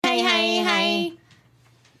hi.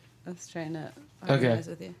 I was trying to organize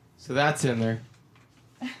with you. So that's in there.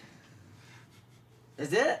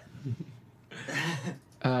 Is it?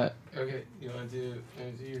 Okay, you want to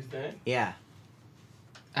do your thing? Yeah.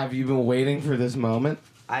 Have you been waiting for this moment?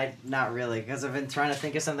 Not really, because I've been trying to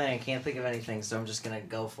think of something and I can't think of anything, so I'm just gonna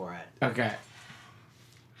go for it. Okay.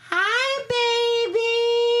 Hi, baby!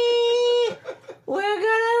 We're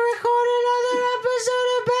gonna record another episode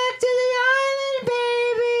of Back to the Island,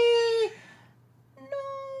 baby!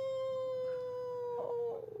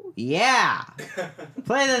 No! Yeah!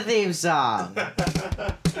 Play the theme song!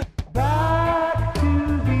 Back to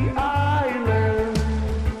the island.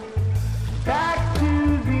 Back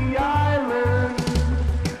to the island.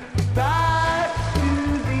 Back to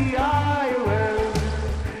the island.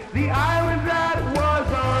 The island that was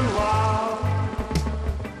unlocked.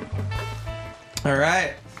 All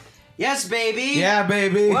right. Yes, baby! Yeah,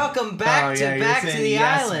 baby. Welcome back to you're Back to saying the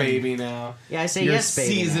yes, Island. baby, now. Yeah, I say Your yes,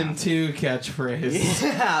 baby. season now. 2 catchphrase.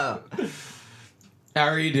 Yeah. How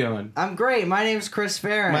are you doing? I'm great. My name's Chris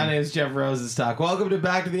Farron. My name's Jeff Rosenstock. Welcome to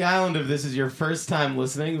Back to the Island. If this is your first time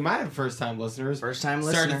listening, we might have first time listeners. First time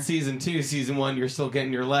listener. Started season 2. Season 1, you're still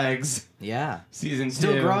getting your legs. Yeah. Season 2.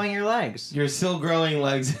 Still growing your legs. You're still growing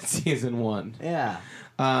legs at season 1. Yeah.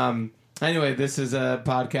 Anyway, this is a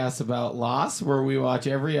podcast about Lost, where we watch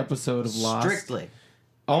every episode of Lost. Strictly.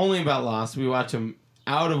 Only about Lost. We watch them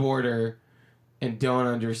out of order and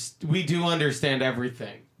don't we do understand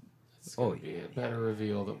everything. It's going to be a better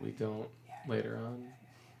reveal that we don't later on.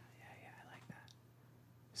 Yeah, I like that.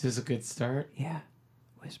 Is this a good start? Yeah.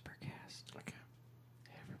 Whispercast. Okay.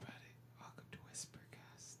 Hey, everybody. Welcome to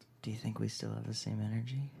Whispercast. Do you think we still have the same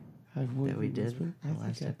energy? That we did the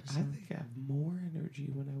last I episode? think I have more energy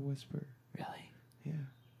when I whisper. Really? Yeah.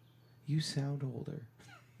 You sound older.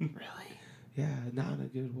 Really? Yeah, not in a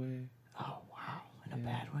good way. Oh, wow. In a Yeah.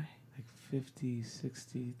 bad way? Like 50,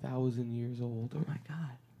 60,000 years older. Oh, my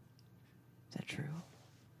God. Is that true?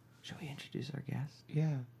 Shall we introduce our guest?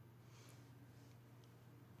 Yeah.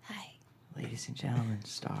 Hi. Ladies and gentlemen,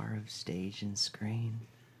 star of stage and screen.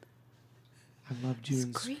 I loved you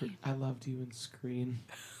in Screen. I loved you in Screen.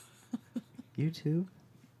 YouTube?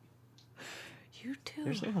 You too.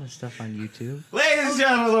 There's a lot of stuff on YouTube. Ladies and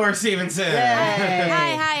gentlemen, Laura Stevenson. Yay!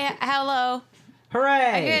 Hi, hello.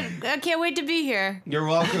 Hooray! I can't wait to be here. You're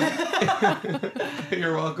welcome.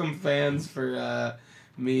 You're welcome, fans, for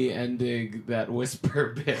me ending that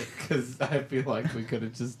whisper bit, because I feel like we could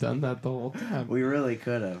have just done that the whole time. We really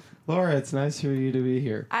could have. Laura, it's nice for you to be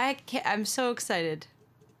here. I'm so excited.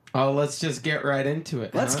 Oh, let's just get right into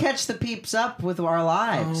it. Let's huh? catch the peeps up with our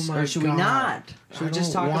lives. Oh my or should we God. not? Should we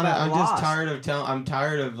just talk about I'm Lost? just tired of I'm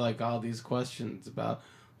tired of like all these questions about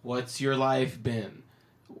what's your life been?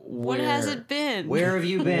 What has it been? Where have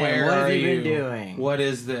you been? Where what are have you been you? doing? What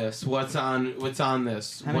is this? What's on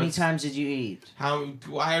this? How many times did you eat? How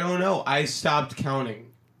I don't know. I stopped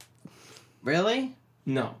counting. Really?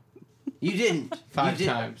 No. You didn't. 5 You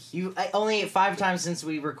did- times. You only ate 5 times since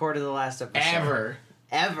we recorded the last episode.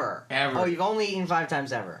 Ever. Oh, you've only eaten 5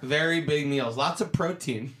 times ever. Very big meals. Lots of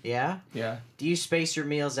protein. Yeah? Yeah. Do you space your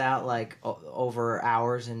meals out like over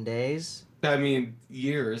hours and days? I mean,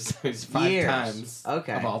 years. It's 5 Years. times.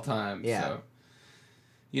 Okay. Of all time. Yeah. So,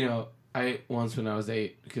 you know, I ate once when I was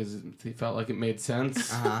 8 because it felt like it made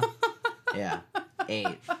sense. Uh-huh. Yeah. 8.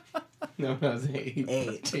 No, when I was 8.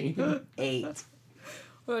 8. 8.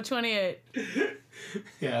 Oh, 28.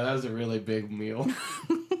 Yeah, that was a really big meal.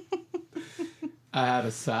 I had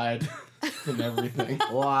a side and everything.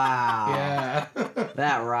 Wow. Yeah.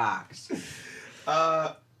 That rocks.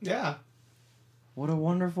 Yeah. What a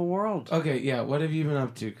wonderful world. Okay, yeah. What have you been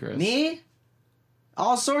up to, Chris? Me?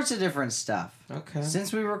 All sorts of different stuff. Okay.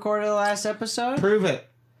 Since we recorded the last episode, Prove it.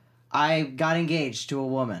 I got engaged to a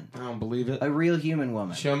woman. I don't believe it. A real human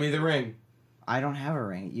woman. Show me the ring. I don't have a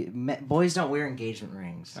ring. Boys don't wear engagement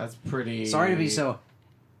rings. That's pretty... Sorry to be so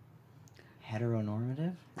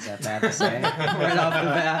heteronormative. Is that bad to say? Right off the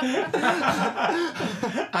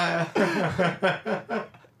bat?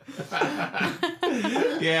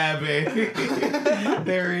 Yeah, baby.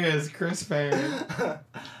 There he is, Chris Farron.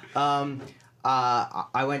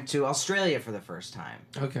 I went to Australia for the first time.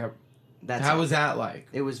 Okay. That's How was that like?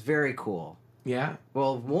 It was very cool. Yeah?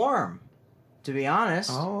 Well, warm, to be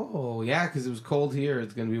honest. Oh, yeah, because it was cold here.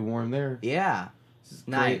 It's going to be warm there. Yeah. This is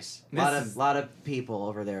Nice. great. Lot of people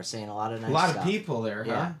over there saying a lot of nice A lot stuff. of people there,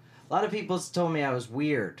 huh? Yeah. A lot of people told me I was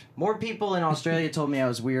weird. More people in Australia told me I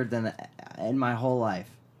was weird than in my whole life.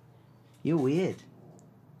 You weird.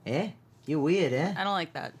 Eh? You weird, eh? I don't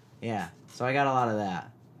like that. Yeah. So I got a lot of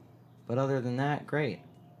that. But other than that, great.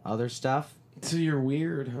 Other stuff, So you're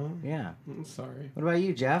weird, huh? Yeah. I'm sorry. What about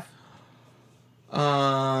you, Jeff?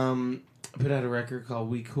 I put out a record called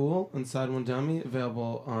We Cool on Side One Dummy,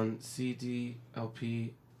 available on CD,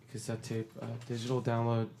 LP, cassette tape, digital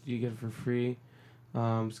download. You get it for free.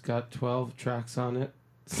 It's got 12 tracks on it.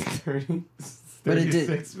 It's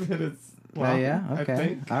 36 minutes long, Oh yeah. I Okay.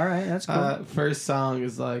 think. All right. That's cool. First song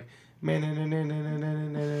is like, and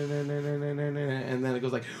then it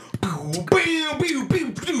goes like,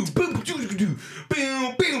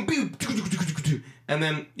 and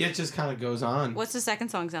then it just kind of goes on. What's the second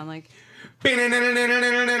song sound like?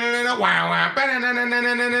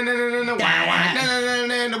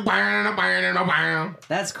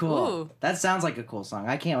 That's cool. Ooh. That sounds like a cool song.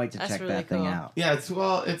 I can't wait to That's check really that thing cool. out. Yeah,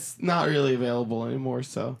 it's not really available anymore.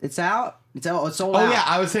 So. It's out. It's out. It's sold Oh out. yeah,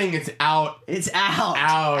 I was saying it's out It's out.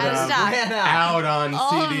 Out of stock. Ran out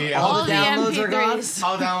on CD. all the downloads are gone? MP3s.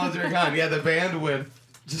 All downloads are gone. Yeah, the bandwidth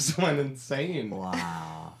just went insane.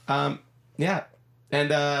 Wow. Yeah,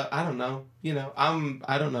 and I don't know. You know,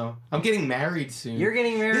 I don't know. I'm getting married soon. You're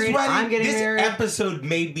getting married. This wedding, I'm getting this married. episode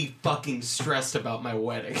made me fucking stressed about my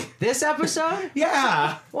wedding. This episode?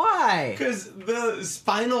 Yeah, Why? because the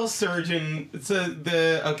spinal surgeon.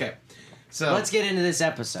 Okay. So Let's get into this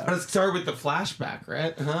episode. let's start with the flashback,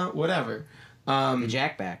 right? Whatever. The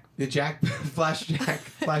jackback. The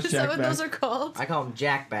flashback. Is that what those are called? I call them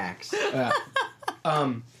jackbacks.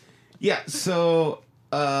 Yeah. So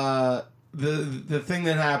the thing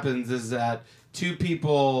that happens is that two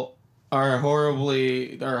people are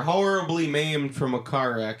horribly maimed from a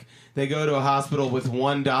car wreck. They go to a hospital with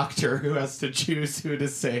one doctor who has to choose who to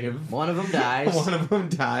save. One of them dies. One of them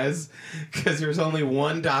dies because there's only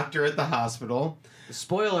one doctor at the hospital.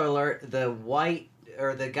 Spoiler alert: the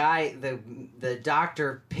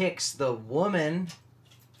doctor picks the woman.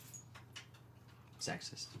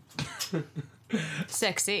 Sexist.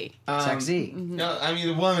 Sexy. Sexy. No, I mean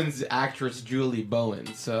the woman's actress Julie Bowen.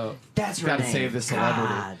 So That's her gotta name. save the celebrity.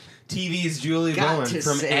 God. TV's Julie Got Bowen to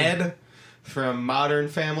from save- Ed, from Modern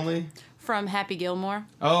Family. From Happy Gilmore.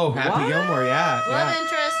 Oh, Happy What? Gilmore, yeah. Love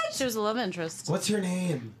interest. She was a love interest. What's her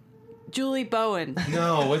name? Julie Bowen.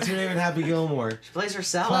 No, what's her name in Happy Gilmore? She plays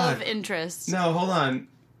herself. Fuck. Love interest. No, hold on.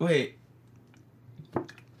 Wait.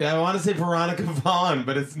 Yeah, I want to say Veronica Vaughn,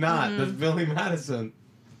 but it's not. That's Billy Madison.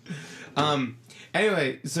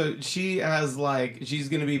 Anyway, so she has she's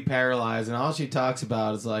gonna be paralyzed, and all she talks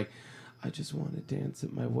about is I just want to dance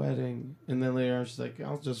at my wedding. And then later on, she's like,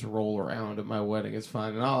 I'll just roll around at my wedding. It's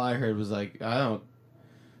fine. And all I heard was what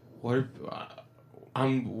am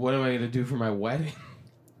I going to do for my wedding?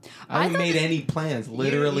 I haven't made any plans.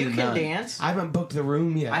 Literally you can none. dance. I haven't booked the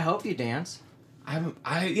room yet. I hope you dance. I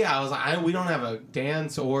was like, we don't have a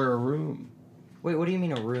dance or a room Wait, what do you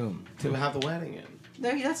mean a room? to have the wedding in.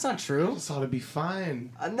 No, that's not I true. just thought it'd be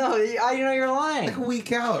fine. No, you're lying. Like a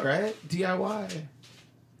week out, right? DIY.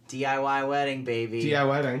 DIY wedding, baby. DIY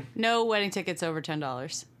wedding. No wedding tickets over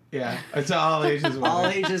 $10. Yeah. It's all ages wedding. All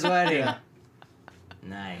ages wedding. Yeah.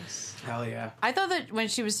 Nice. Hell yeah. I thought that when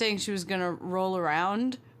she was saying she was gonna roll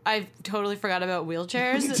around, I totally forgot about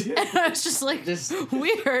wheelchairs. Me too. And I was just like, Just-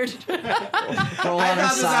 weird. Roll on her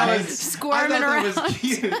side. Squirming I around. thought that was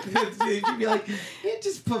cute. She'd be like, you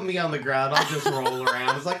just put me on the ground. I'll just roll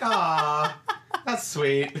around. It's like, aw, that's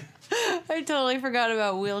sweet. I totally forgot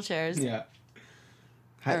about wheelchairs. Yeah.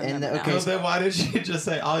 I And remember okay, now. So then why did she just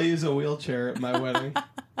say, I'll use a wheelchair at my wedding?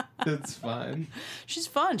 It's fine. She's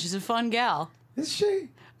fun. She's a fun gal. Is she?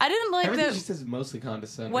 I didn't like Everything she that says is mostly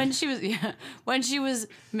condescending. when she was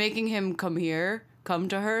making him come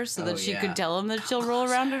to her so that she yeah. could tell him that she'll roll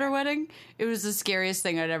around at her wedding. It was the scariest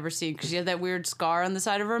thing I'd ever seen because she had that weird scar on the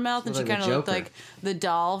side of her mouth and she Looked like kind the of looked Joker. like the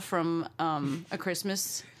doll from A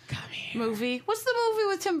Christmas Come here. movie. What's the movie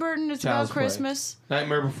with Tim Burton? It's Child's about Play. Christmas.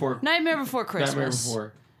 Nightmare Before Nightmare Before Christmas. Nightmare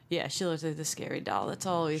Before. Yeah, she looked like the scary doll that's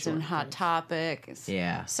always in Short Hot face. Topic. It's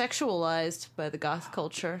yeah. sexualized by the goth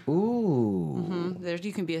culture. Ooh. There,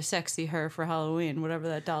 you can be a sexy her for Halloween, whatever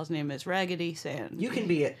that doll's name is. Raggedy Sand. You can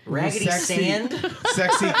be a Raggedy Sexy- Sand.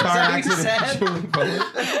 Sexy car that what you accident. said? Julie Bowen.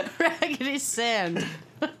 Raggedy Sand.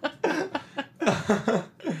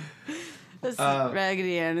 That's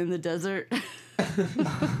Raggedy Ann in the desert.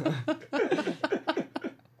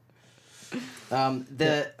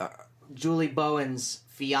 Julie Bowen's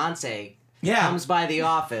fiance Yeah. comes by the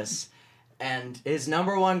office, and his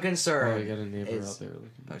number one Oh, concern we got a neighbor is out there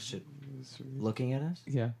looking. oh, shit, looking at us.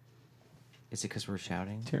 Yeah. Is it because we're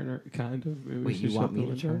shouting? Turner, kind of. Maybe we Wait, should you shut want the me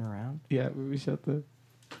to window. turn around? Yeah, maybe shut the.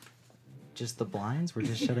 Just the blinds? We're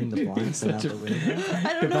just shutting the blinds Such and not a- the window.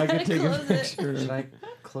 I don't If know I how could to take a close it. picture. Should I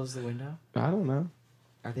close the window? I don't know.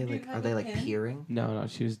 Are they you like have are they a like pin? peering? No,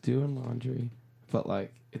 she was doing laundry. but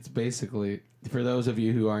like it's basically, for those of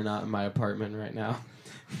you who are not in my apartment right now,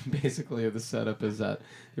 basically the setup is that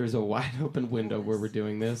there's a wide open window where we're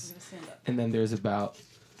doing this, and then there's about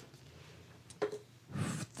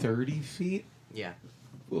 30 feet, Yeah.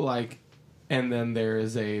 like, and then there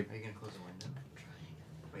is a, Are you gonna close the window?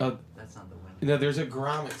 Wait, Oh. that's not the window. no, there's a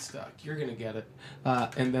grommet stuck. You're gonna get it.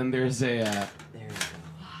 And then there's a, There you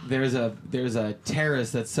go. there's a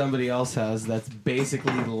terrace that somebody else has that's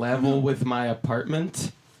basically level with my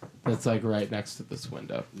apartment. That's like right next to this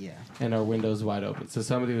window, Yeah. and our window's wide open. So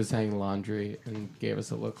somebody was hanging laundry and gave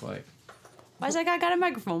us a look like. Why's that guy got a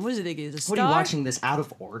microphone? What does he think? He's a star? What are you watching this out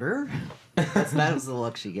of order? That was the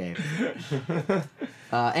look she gave.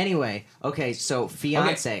 Anyway, okay, so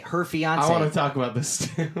fiance, her fiance. I want to talk about this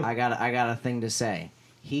too. I got a thing to say.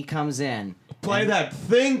 He comes in. Play and- that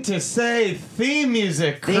thing to say theme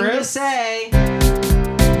music, Chris. Thing to say.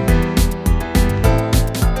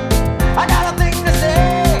 I got a thing to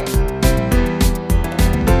say.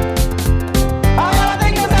 I got a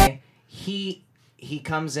thing to say. He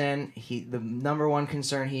comes in. The number one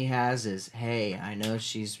concern he has is, hey, I know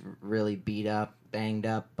she's really beat up, banged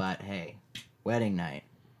up, but hey, wedding night,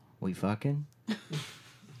 we fucking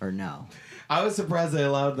or no? I was surprised they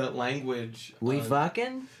allowed that language. We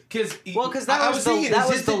fucking. Because that was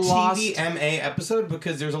the lost TVMA episode,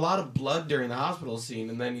 because there's a lot of blood during the hospital scene,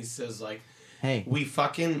 and then he says like, Hey, "We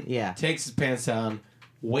fucking," Yeah. takes his pants down,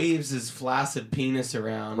 waves his flaccid penis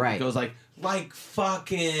around, Right. goes like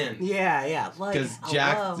fucking, yeah, like because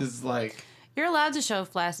Jack is like, You're allowed to show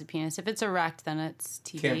flaccid penis. If it's erect, then it's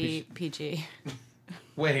Can't be- TV PG.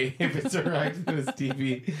 wait, if it's erect, then it's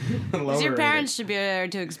TV. Because your parents should be there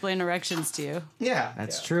to explain erections to you. Yeah,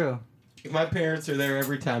 That's yeah. true. My parents are there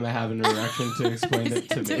every time I have an erection to explain it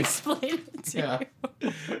to to me. explain it to Yeah.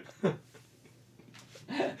 you.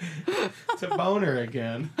 It's a boner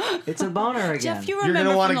again. It's a boner again. Jeff, you You're remember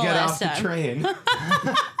gonna want from to the get last off the time. train.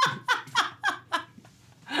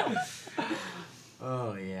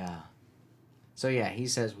 Oh yeah. So yeah, he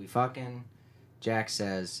says we fucking. Jack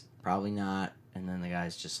says probably not, and then the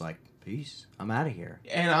guy's just like, "Peace, I'm out of here."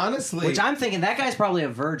 And honestly, Which I'm thinking that guy's probably a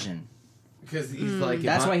virgin. because he's like, if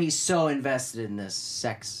That's I- why he's so invested in this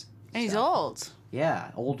sex. And he's stuff. old.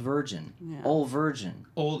 Yeah, old virgin. Yeah. Old virgin.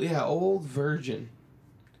 old virgin.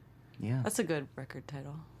 Yeah. That's a good record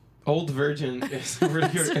title. Old virgin is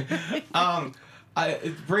pretty good.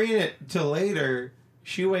 Bringing it to later,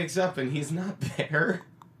 she wakes up and he's not there.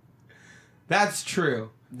 That's true.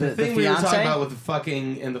 The The thing we were fiancé? talking about with the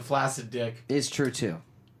fucking and the flaccid dick, Is true too.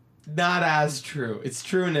 not as true. It's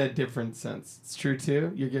true in a different sense. It's true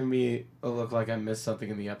too. You're giving me a look like I missed something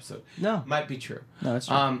in the episode. No. Might be true. No, it's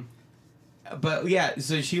true. But yeah,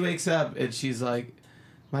 so she wakes up and she's like,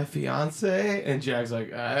 "My fiance," and Jack's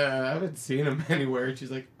like, "I haven't seen him anywhere." And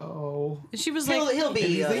she's like, "Oh." She was he'll like, be.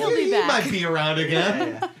 And he's like, He'll be "He back." might be around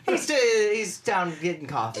again. Yeah. He's down getting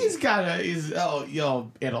coffee.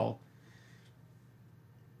 It'll.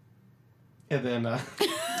 And then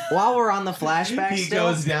While we're on the flashback, he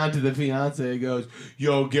still, goes down to the fiance and goes,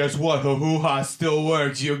 "Yo, guess what? The hoo-ha still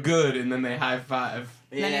works. You're good." And then they high five.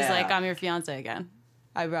 and then he's like, I'm your fiance again.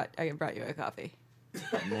 I brought you a coffee.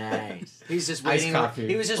 Nice. He's just Iced waiting. coffee.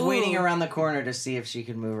 He was just Ooh. waiting around the corner to see if she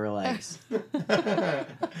could move her legs.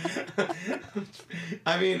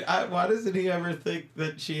 I mean, why doesn't he ever think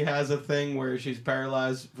that she has a thing where she's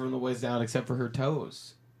paralyzed from the waist down except for her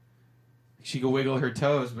toes? She can wiggle her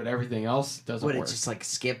toes, but everything else doesn't What, work. it just like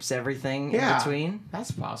skips everything Yeah. in between?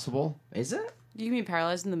 That's possible. Is it? You mean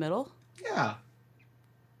paralyzed in the middle? Yeah.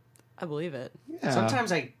 I believe it. Yeah.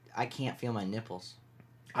 Sometimes I can't feel my nipples.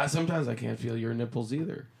 Sometimes I can't feel your nipples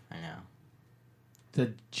either. I know. It's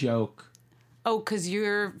a joke. Oh, because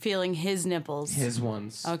you're feeling his nipples. His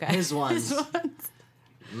ones. Okay. His ones. His ones.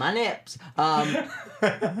 My nips. While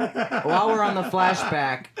we're on the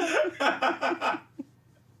flashback,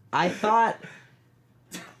 I thought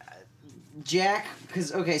Jack,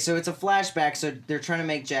 because okay, so it's a flashback, so they're trying to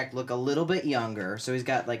make Jack look a little bit younger. So he's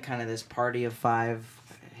got like kind of this party of five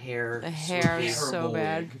hair. The hair is Terrible so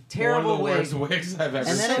bad. wig. Terrible One of the wig. worst wigs I've ever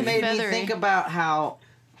And then seen. it made me feathery. think about how,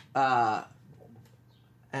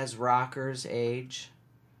 as rockers age,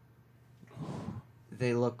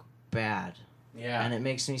 they look bad. Yeah. And it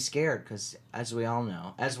makes me scared because, as we all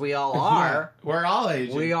know, as we all are, We're all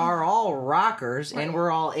aging. we are all rockers and we're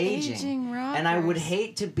all aging. Aging rockers. And I would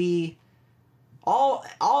hate to be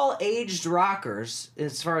all aged rockers,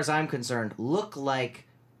 as far as I'm concerned, look like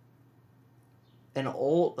an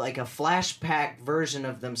old, like a flashback version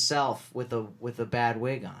of themselves with a bad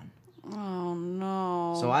wig on. Oh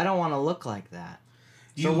no. So I don't want to look like that.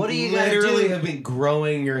 So what do you gotta literally do? have been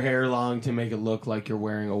growing your hair long to make it look like you're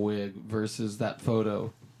wearing a wig versus that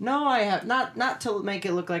photo. No, I have not to make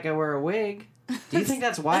it look like I wear a wig. Do you think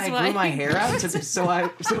that's why That's I why grew my I- hair out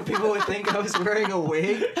so people would think I was wearing a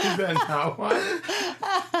wig? Is that not why?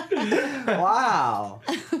 Wow,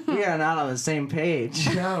 we are not on the same page.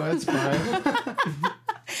 No, that's fine.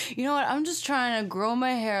 You know what? I'm just trying to grow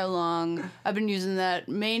my hair long. I've been using that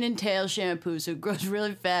mane and tail shampoo so it grows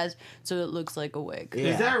really fast so it looks like a wig. Yeah.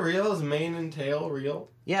 Is that real? Is mane and tail real?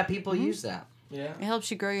 Yeah, people use that. Yeah. It helps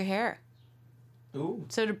you grow your hair. Ooh.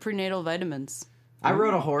 So do prenatal vitamins. I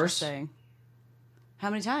rode a Just horse saying. How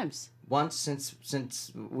many times? once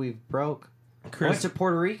since we broke. I went Chris, to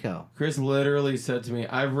Puerto Rico. Chris literally said to me,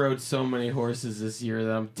 I've rode so many horses this year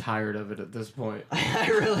that I'm tired of it at this point. I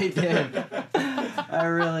really did. I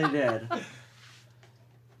really did.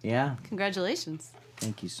 Yeah. Congratulations.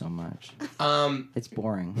 Thank you so much. It's It's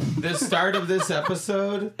boring. the start of this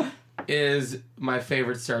episode is my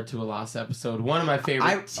favorite start to a Lost episode. One of my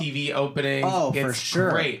favorite TV openings. Oh, it's for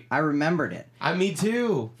sure. Great. I remembered it. Me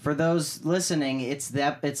too. For those listening, it's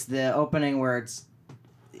the opening where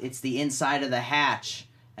it's the inside of the hatch,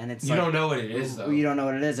 and it's You don't know what it is though. You don't know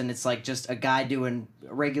what it is, and it's like just a guy doing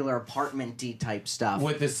regular apartment-y type stuff.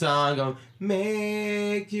 With the song going,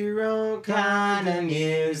 make your own kind of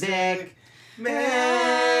music. Make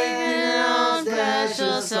your own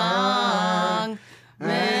special song.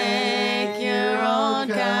 Make your own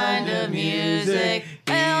kind of music.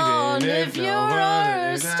 And if you're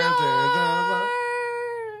a star.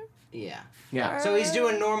 Yeah. Yeah. So he's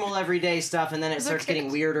doing normal everyday stuff, and then it starts Okay.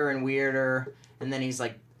 getting weirder and weirder, and then he's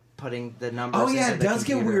like putting the numbers. Oh yeah, into it the does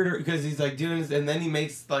get computer. weirder because he's like doing this, and then he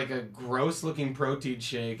makes like a gross looking protein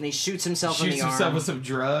shake. And he shoots himself in Shoots the himself arm. with some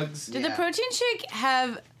drugs. Did the Yeah. protein shake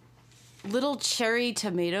have little cherry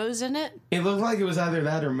tomatoes in it? It looked like it was either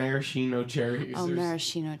that or maraschino cherries. Oh, There's-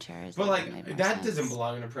 maraschino cherries. But That made like more that sense. doesn't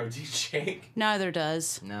belong in a protein shake. Neither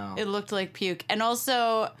does. No. It looked like puke. And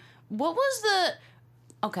also, what was the?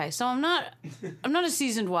 Okay, so I'm not a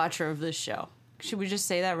seasoned watcher of this show. Should we just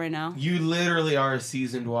say that right now? You literally are a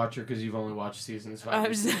seasoned watcher because you've only watched seasons 5. I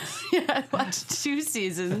was, yeah, I watched 2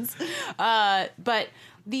 seasons. But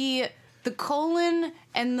the colon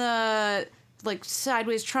and the like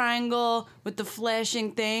sideways triangle with the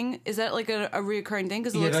flashing thing, is that like a reoccurring thing?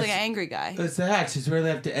 Because it Yeah, looks like an that's- angry guy. That's the hatch. It's where they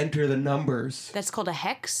have to enter the numbers. That's called a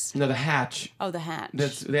hex? No, the hatch. Oh, the hatch.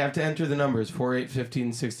 They have to enter the numbers 4, 8,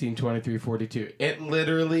 15, 16, 23, 42. It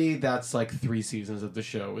literally, that's like 3 seasons of the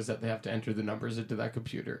show, is that they have to enter the numbers into that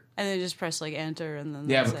computer. and they just press like enter and then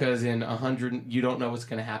Yeah, that's it. because in 100, you don't know what's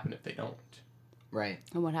going to happen if they don't. Right.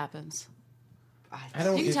 And what happens? I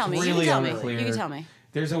don't. You can it's tell me. Really You can tell me. unclear. You can tell me.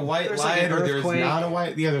 There's a white There's like light an or there's earthquake. not a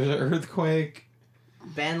white. Yeah, there's an earthquake.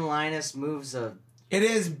 Ben Linus moves a. It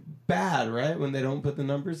is bad, right? When they don't put the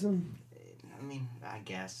numbers in. I mean, I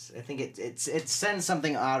guess. I think it sends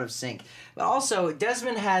something out of sync. But also,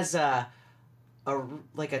 Desmond has a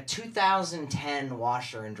 2010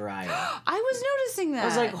 washer and dryer. I was noticing that. I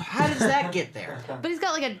was like, how does that get there? but he's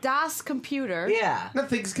got like a DOS computer. Yeah. No,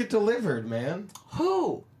 things get delivered, man.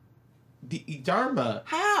 Who? The Dharma.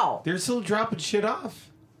 How? They're still dropping shit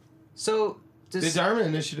off. So The does Dharma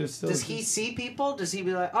initiative still. does he see people? Does he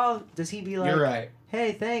be like, oh? Does he be like, You're right.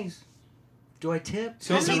 hey, thanks. Do I tip?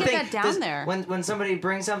 So How does did he he get that down there? When somebody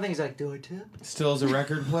brings something, he's like, do I tip? Still is a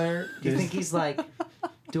record player. Do you think he's like,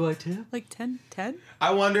 do I tip? Like 10?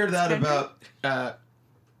 I wondered that Kendrick? about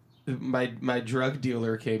my drug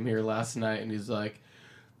dealer came here last night and he's like,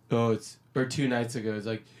 or 2 nights ago, he's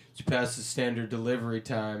like, it's past the standard delivery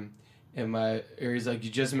time, and he's like,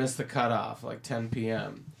 you just missed the cutoff, like 10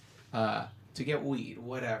 p.m. To get weed,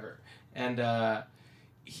 whatever, and I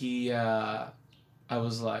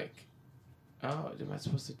was like, oh, am I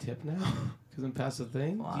supposed to tip now? Because I'm past the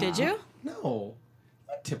thing. Wow. Did you? No,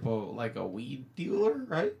 I tip a weed dealer,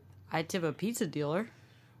 right? I tip a pizza dealer.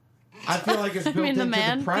 I feel like it's built mean, into the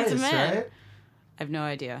man, the price, he's a man. right? I have no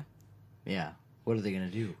idea. Yeah. What are they gonna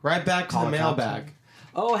do? Right back to Call the the cops mailbag.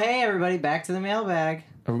 Oh, hey everybody, back to the mailbag.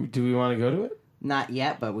 Do we want to go to it? Not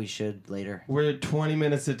yet, but we should later. We're 20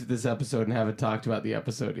 minutes into this episode and haven't talked about the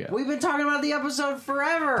episode yet. We've been talking about the episode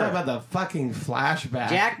forever. Talk about the fucking flashback.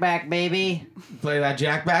 Jack back, baby. Play that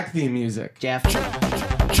Jack Back theme music. Jeff.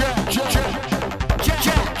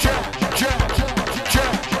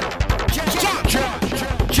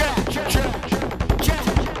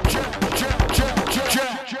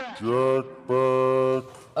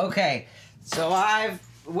 Okay, so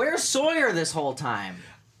where's Sawyer this whole time?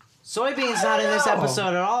 Soybean's not in this know. episode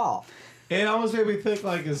at all. It almost made me think,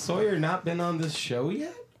 like, has Sawyer not been on this show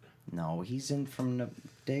yet? No, he's in from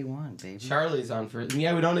day one, baby. Charlie's on first.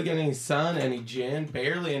 Yeah, we don't get any Sun, any Jin,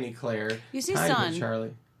 barely any Claire. You see Tiny bit Sun.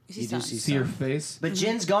 Charlie. You You do see See her Sun. face? But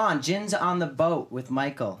Jin's gone. Jin's on the boat with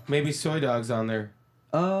Michael. Maybe Soy Dog's on there.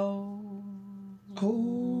 Oh.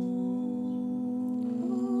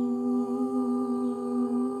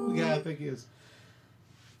 Oh. Yeah, I think he is.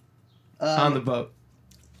 On the boat.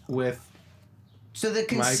 With So the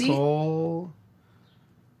conceit Michael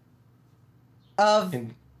of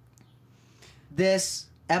and this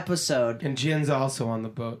episode Jin's also on the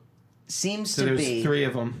boat. seems So to there's be 3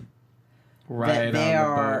 of them right that they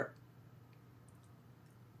on the are boat.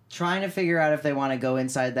 trying to figure out if they want to go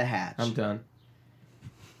inside the hatch. I'm done.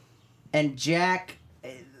 And Jack,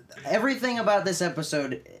 everything about this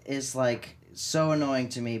episode is like so annoying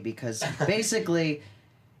to me because basically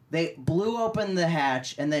they blew open the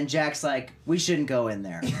hatch and then Jack's like, we shouldn't go in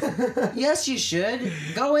there. Yes, you should.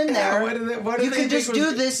 Go in there. what do You they can think just was-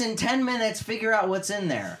 do this in 10 minutes, figure out what's in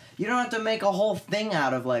there. You don't have to make a whole thing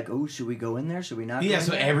out of like, oh, should we go in there? Should we not Yeah, go in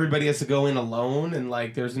so there? everybody has to go in alone and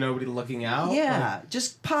like there's nobody looking out. Yeah, Like,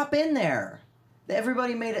 just pop in there.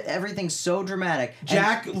 Everybody made everything so dramatic. And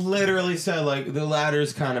Jack literally said like the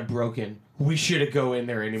ladder's kind of broken. We shouldn't go in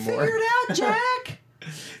there anymore. figure it out, Jack.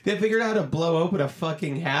 They figured out how to blow open a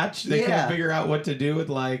fucking hatch. They Yeah. can't figure out what to do with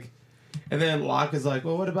like. And then Locke is like,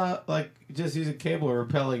 well, what about like just using cable or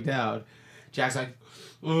rappelling down? Jack's like,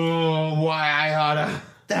 oh, why I oughta.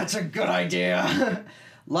 That's a good idea.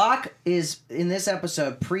 Locke is in this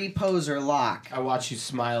episode pre-poser Locke I watch you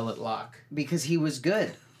smile at Locke. because he was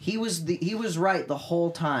good. He was right the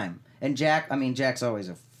whole time. And Jack's always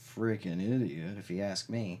a freaking idiot if you ask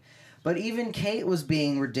me. But even Kate was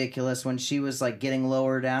being ridiculous when she was like getting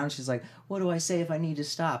lower down. She's like, "What do I say if I need to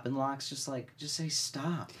stop?" And Locke's just like, "Just say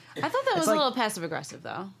stop." I thought that It's was like- a little passive aggressive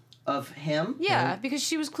though. Of him? Yeah, because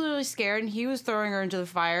she was clearly scared and he was throwing her into the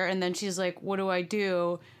fire and then she's like, what do I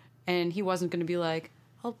do? And he wasn't going to be like,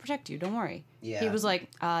 I'll protect you, don't worry. Yeah. He was like,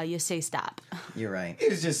 you say stop. You're right. He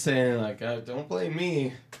was just saying like, don't blame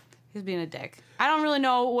me. He's being a dick. I don't really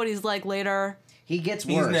know what he's like later. He gets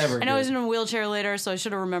He's worse. never- I know Good. he's in a wheelchair later, so I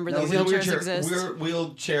should have remembered that He's in a wheelchairs wheelchair. exist.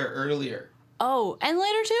 Wheelchair earlier. Oh, and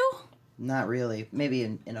later too? Not really. Maybe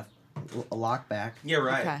in a lockback. Yeah,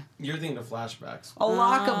 right. Okay. You're thinking of flashbacks. A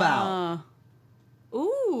walkabout.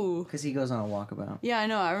 Ooh. Because he goes on a walkabout. Yeah, I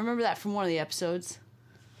know. I remember that from one of the episodes.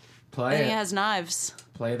 Play And it. he has knives.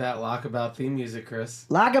 Play that Lockabout theme music, Chris.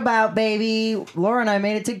 Lockabout, baby. Laura and I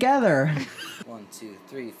made it together. 1, 2,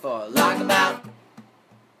 3, 4. Lockabout.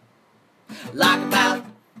 Lockabout.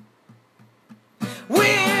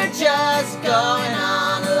 We're just going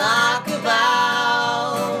on a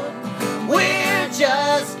lockabout. We're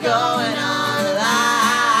just going on a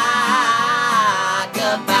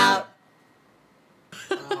lockabout.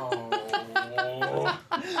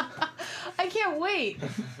 I can't wait.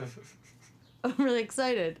 I'm really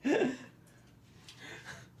excited.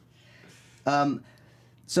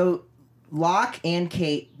 So Locke and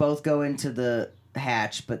Kate both go into the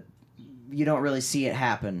hatch, but you don't really see it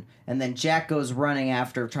happen. And then Jack goes running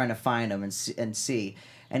after, trying to find him and see.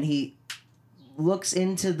 And he looks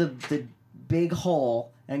into the big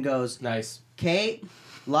hole and goes, Nice. Kate,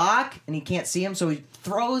 Locke, and he can't see him, so he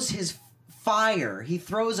throws his fire. He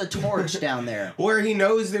throws a torch down there. Where he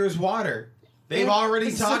knows there's water. They've already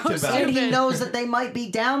It's talked so about And it. he knows that they might be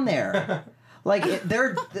down there. Like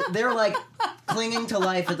they're like clinging to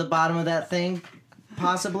life at the bottom of that thing,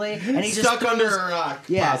 possibly. And he just Stuck throws, under a rock.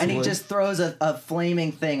 yeah, possibly. and he just throws a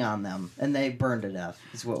flaming thing on them, and they burn to death.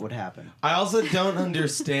 Is what would happen. I also don't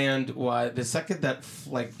understand why the second that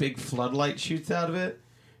like big floodlight shoots out of it,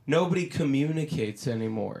 nobody communicates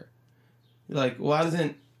anymore. Like, why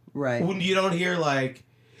doesn't Right. when you don't hear like,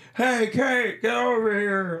 "Hey, Kate, get over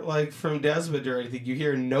here," like from Desmond or anything? You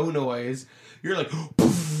hear no noise. You're like,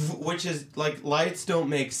 poof, which is like lights don't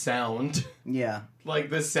make sound. Yeah. Like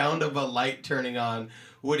the sound of a light turning on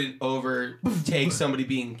wouldn't overtake somebody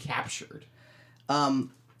being captured.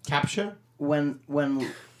 Capture? When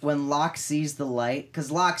Locke sees the light,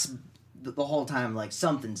 because Locke's the whole time like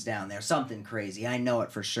something's down there, something crazy. I know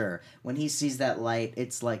it for sure. When he sees that light,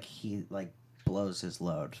 it's like he like blows his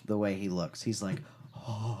load. The way he looks, he's like,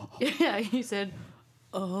 Yeah, he said,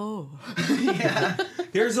 oh. yeah.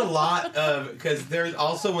 There's a lot of because there's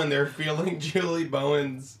also when they're feeling Julie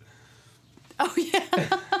Bowen's. Oh,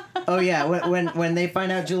 yeah. Oh yeah, when they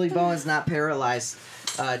find out Julie Bowen's not paralyzed,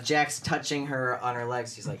 Jack's touching her on her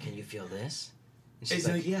legs. He's like, "Can you feel this?" And she's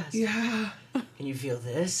like, "Yes." Yeah. Can you feel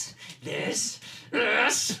this? This?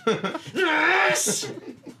 Yes.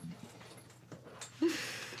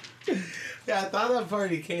 Yeah, I thought that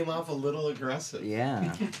party came off a little aggressive.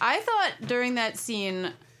 Yeah. I thought during that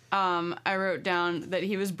scene I wrote down that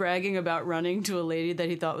he was bragging about running to a lady that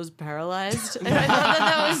he thought was paralyzed. And I thought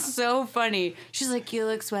that was so funny. She's like, you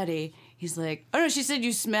look sweaty. He's like, oh no, she said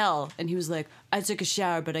you smell. And he was like, I took a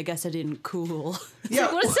shower, but I guess I didn't cool. It's Yeah.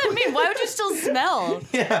 like, what does that mean? Why would you still smell?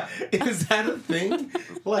 Yeah, is that a thing?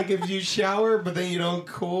 Like if you shower but then you don't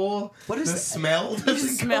cool, What is the that? smell doesn't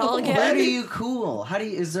smell go again? Where away? do you cool? How do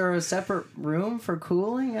you? Is there a separate room for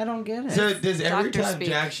cooling? I don't get it. So does every Doctor time speak.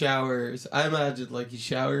 Jack showers, I imagine like he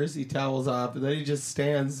showers, he towels off, and then he just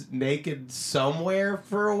stands naked somewhere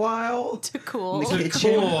for a while To cool. to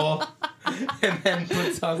Kitchen. cool, and then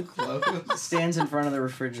puts on clothes. Stands in front of the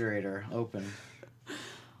refrigerator, open.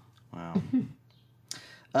 Wow.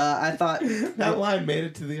 I thought. That line made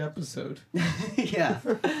it to the episode. Yeah.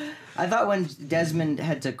 I thought when Desmond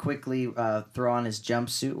had to quickly throw on his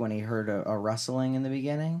jumpsuit when he heard a rustling in the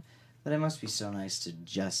beginning, that it must be so nice to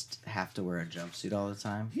just have to wear a jumpsuit all the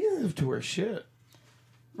time. He doesn't have to wear shit.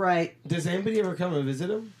 Right. Does anybody ever come and visit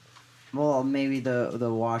him? Well, maybe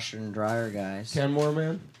the washer and dryer guys. Kenmore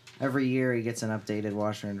man? Every year he gets an updated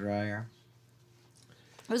washer and dryer.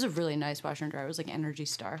 It was a really nice washer and dryer. It was like Energy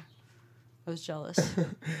Star. I was jealous.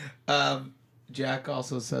 Jack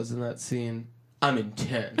also says in that scene, I'm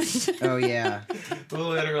intense. Oh, yeah.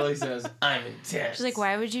 Literally says, I'm intense. She's like,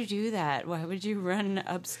 why would you do that? Why would you run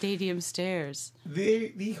up stadium stairs?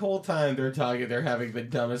 The whole time they're talking, they're having the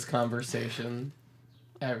dumbest conversation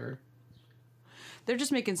ever. They're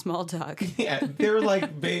just making small talk. Yeah, they're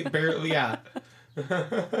like barely, yeah.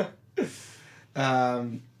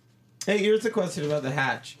 Hey, here's a question about the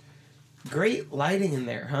hatch. Great lighting in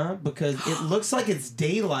there, huh? Because it looks like it's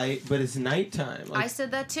daylight, but it's nighttime. Like, I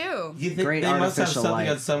said that too. you think Great they must have artificial something light.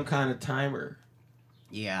 on some kind of timer?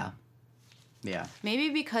 Yeah. Yeah. Maybe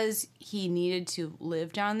because he needed to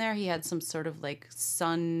live down there, he had some sort of like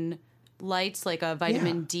sun lights, like a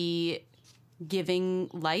vitamin Yeah. D giving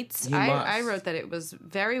lights. He must. I wrote that it was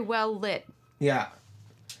very well lit. Yeah.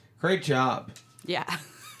 Great job. Yeah.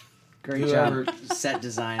 Great Whoever- job, set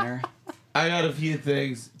designer. I got a few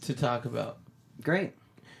things to talk about. Great.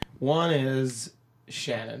 One is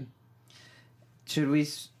Shannon. Should we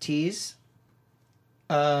tease?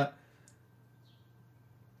 Yeah.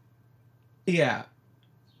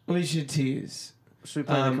 We should tease. Should we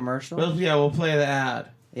play the commercial? We'll play the ad.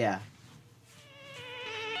 Yeah.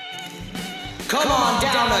 Come on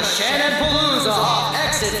down to Shannon Palooza,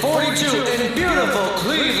 exit 42 in beautiful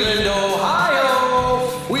Cleveland, Ohio.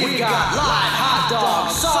 We've got live hot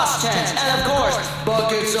dogs, sauce tents, and of course,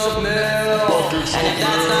 buckets of milk. And if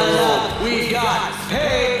that's not enough, we got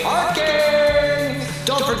paid parking.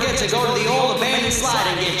 Don't forget to go to the old abandoned slide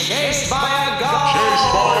and get chased by a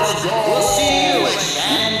ghost. We'll see you at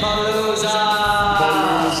Shannon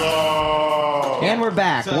Palooza. And we're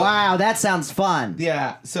back. So- Wow, that sounds fun.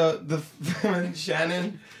 Yeah, so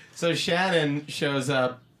Shannon shows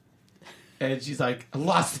up and she's like, I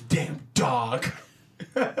lost the damn dog.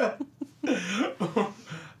 What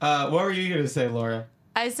were you gonna say, Laura?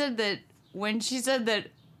 I said that when she said that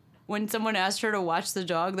when someone asked her to watch the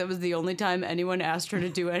dog, that was the only time anyone asked her to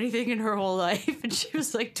do anything in her whole life, and she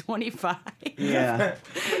was like 25. Yeah.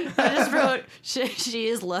 I just wrote, she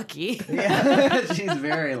is lucky. Yeah. She's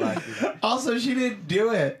very lucky. Also, she didn't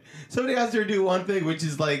do it. Somebody asked her to do one thing, which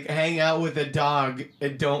is like hang out with a dog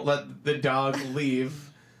and don't let the dog leave.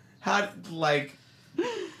 How, like,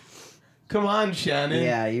 come on, Shannon.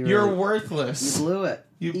 Yeah, you're You worthless. blew it.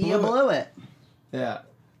 You You blew blew it. Yeah.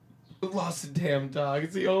 Lost a damn dog.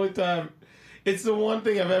 It's the only time. It's the one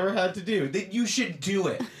thing I've ever had to do. That you should do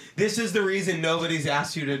it. This is the reason nobody's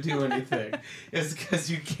asked you to do anything. It's because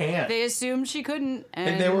you can't. They assumed she couldn't,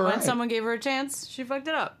 and they were when right. someone gave her a chance, she fucked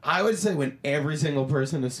it up. I would say when every single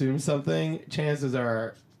person assumes something, chances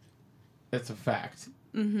are it's a fact.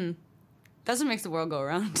 That's what makes the world go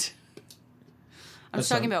around. I'm That's just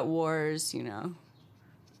talking some- about wars,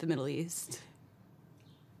 the Middle East.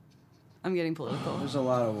 I'm getting political. There's a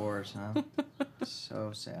lot of wars, huh?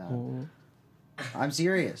 So sad. I'm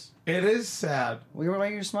serious. It is sad. Why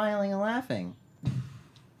you're smiling and laughing?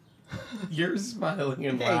 You're smiling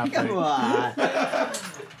and Hey, laughing. come on.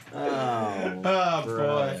 Oh, Oh, boy.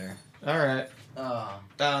 brother. All right.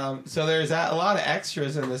 Oh. So there's a lot of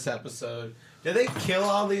extras in this episode. Did they kill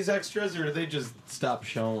all these extras, or did they just stop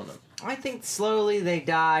showing them? I think slowly they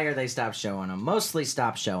die or they stop showing them. Mostly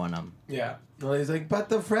stop showing them. Yeah. Well, he's like, but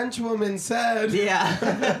the French woman said.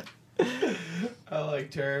 Yeah. I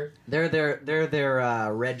liked her. They're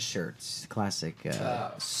their red shirts. Classic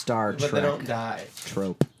Star But Trek they don't die.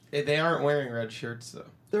 trope. They aren't wearing red shirts, though.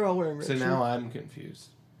 They're all wearing red So now I'm confused.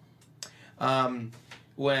 When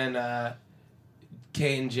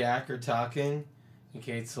Kate and Jack are talking, and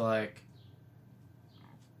Kate's like,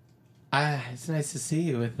 It's nice to see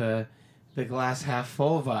you with the glass half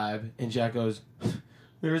full vibe. And Jack goes,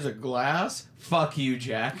 there's a glass? Fuck you,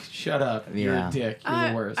 Jack. Shut up. You're Yeah. a dick. You're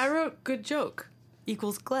the worst. I wrote good joke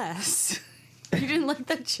equals glass. You didn't like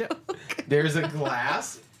that joke? There's a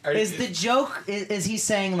glass? Is the joke, is he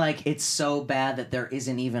saying, like, it's so bad that there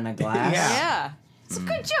isn't even a glass? Yeah. Yeah. It's a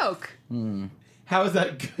good joke. How is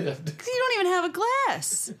that good? Because you don't even have a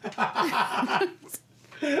glass. I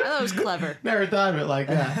thought it was clever. Never thought of it like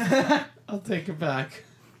that. I'll take it back.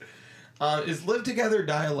 Is Live Together,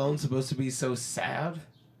 Die Alone supposed to be so sad?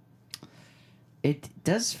 It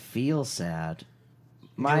does feel sad.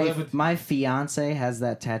 live with- My fiance has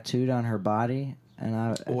that tattooed on her body,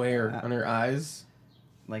 and Where? On her eyes?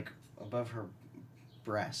 like above her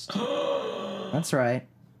breast. That's right.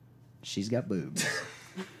 She's got boobs.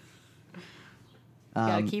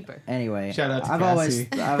 Gotta keep her. Anyway, Shout out to I've Cassie.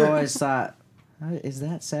 always thought, is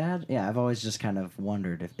that sad? Yeah, I've always just kind of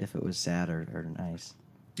wondered if it was sad or nice.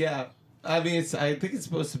 Yeah. I mean, I think it's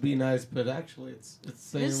supposed to be nice, but actually it's It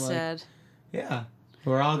saying is like, sad. yeah,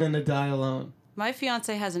 we're all gonna die alone. My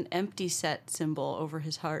fiance has an empty set symbol over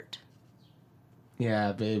his heart.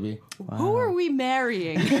 Yeah, baby. Who are we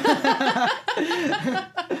marrying?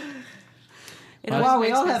 It always Wow, we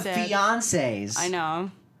makes all me have sad. fiancés. I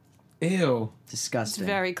know. Ew. It's Disgusting.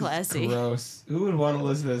 very classy. Gross. Who would want to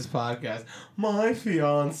listen to this podcast? My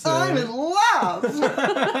fiance. I'm in love.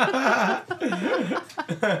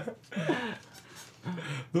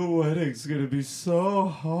 The wedding's gonna be so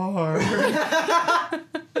hard.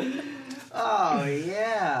 Oh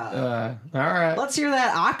yeah. All right. Let's hear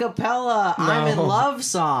that a cappella I'm in No. love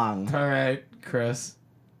song. All right, Chris.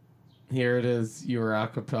 Here it is. Your a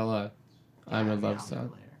cappella. I'm in love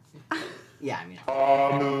song. Yeah, I mean.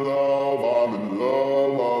 I'm in love, I'm in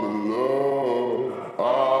love, I'm in love.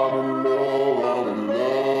 I'm in love, I'm in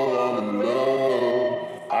love, I'm in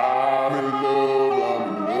love. I'm in love, I'm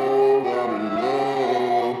in love, I'm in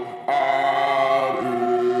love. I'm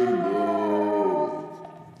in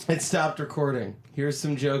love. It stopped recording. Here's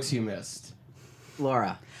some jokes you missed.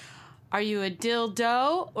 Laura. Are you a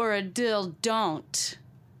dildo or a don't?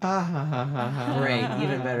 Great.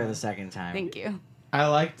 Even better the second time. Thank you. I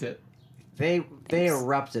liked it. They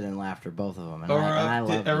erupted in laughter, both of them. And I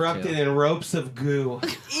loved Erupted it too. in ropes of goo.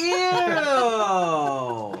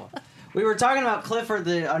 Ew! We were talking about Clifford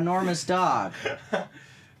the enormous dog.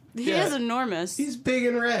 He Yeah. is enormous. He's big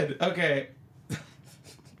and red. Okay.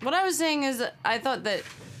 What I was saying is that I thought that,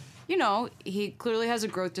 you know, he clearly has a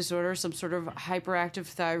growth disorder, some sort of hyperactive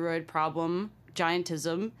thyroid problem,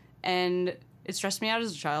 giantism, and it stressed me out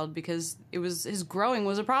as a child because his growing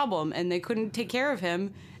was a problem, and they couldn't take care of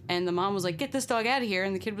him. And the mom was like, "Get this dog out of here,"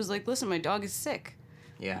 and the kid was like, "Listen, my dog is sick."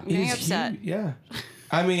 Yeah. I'm getting He's upset. cute, yeah.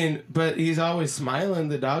 I mean, but he's always smiling.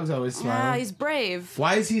 The dog's always Yeah, smiling. he's brave.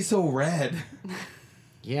 Why is he so red?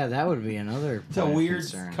 Yeah, that would be another It's a point of weird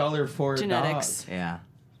concern. color for Genetics. Yeah.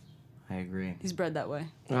 I agree. He's bred that way.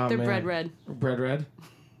 a dog. Oh, They're man. bred red. Bred red?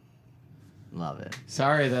 Love it.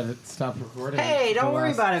 Sorry that it stopped recording. Hey, don't the worry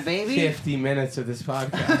last about it, baby. 50 minutes of this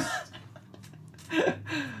podcast.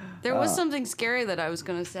 There was something scary that I was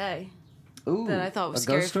gonna say Ooh, that I thought was a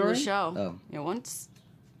scary ghost from the story? show. Oh. You know,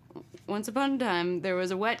 once upon a time, there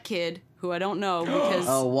was a wet kid who I don't know because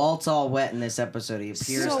Oh, Walt's all wet in this episode. He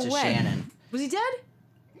appears So to wet. Shannon. was he dead?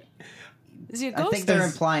 Is he a I ghost? think they're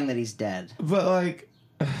Does- implying that he's dead. But, like,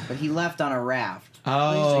 But he left on a raft. So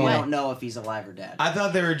oh. you don't know if he's alive or dead. I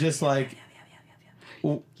thought they were just like, Yo,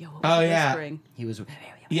 what was Oh, he yeah. whispering? He was.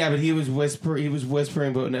 yeah, but he was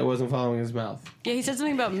whispering, but it wasn't following his mouth. Yeah, he said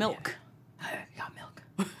something about milk. I got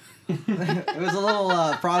milk. It was a little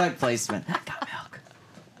product placement. I got milk.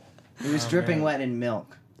 He was dripping man. wet in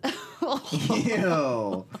milk.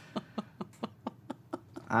 Ew.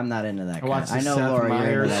 I'm not into that I kind watched I the know, Seth Laura, you're into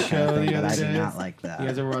Meyers that kind show of thing, the but I other do day. not like that. You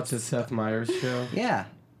guys ever watched the Seth Meyers show? Yeah.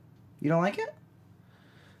 You don't like it?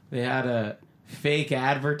 They had a fake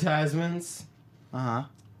advertisements Uh-huh.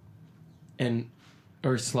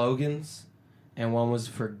 or slogans, and one was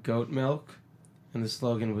for goat milk, and the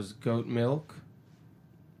slogan was goat milk,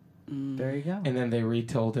 There you go. and then they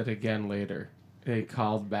retold it again later. They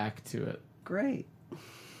called back to it. Great.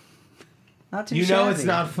 Not too You know shabby. it's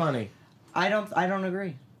not funny. I don't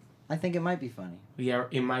agree. I think it might be funny. Yeah,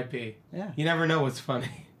 it might be. Yeah. You never know what's funny.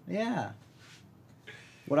 Yeah.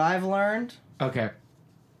 What I've learned, Okay.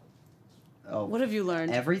 What have you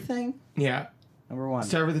learned? everything. Yeah. Number one,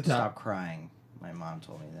 Start with the top. Stop crying. My mom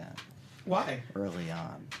told me that Why? early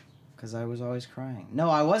on. Because I was always crying. No,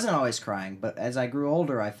 I wasn't always crying, but as I grew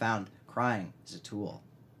older, I found crying is a tool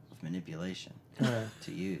of manipulation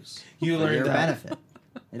to use You for learned your that. benefit.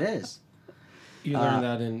 It is. You learned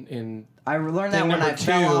that in I learned that Thing when I number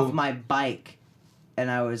fell 2. off my bike, and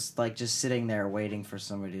I was like just sitting there waiting for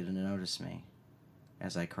somebody to notice me,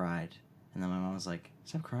 as I cried, and then my mom was like,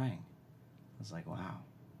 "Stop crying." I was like, "Wow,"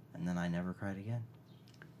 and then I never cried again.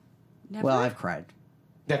 Never? Well, I've cried,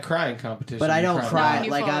 that crying competition. but I you don't cried. cry When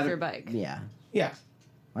you like fall I off your bike. Yeah, Yeah.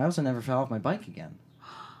 I also never fell off my bike again.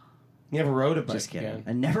 You never rode a bike Just kidding. again.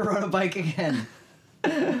 I never rode a bike again.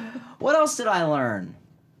 What else did I learn?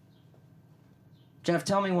 Jeff,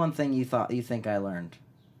 tell me one thing you think I learned.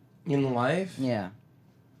 In life? Yeah.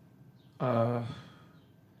 How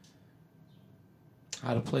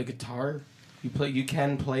to play guitar. You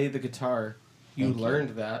can play the guitar. You Thank you. learned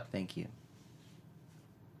that. Thank you.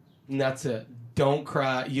 And that's it. Don't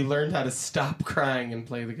cry. You learned how to stop crying and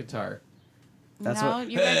play the guitar. That's now what-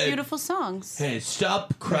 you write Hey. beautiful songs. Hey,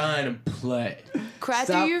 stop crying and play. Cry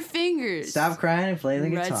Stop- through your fingers. Stop crying and play the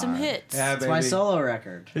guitar. Write some hits. Yeah, It's my solo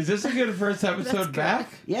record. Is this a good first episode good. back?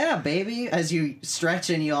 Yeah, baby. As you stretch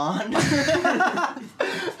and yawn.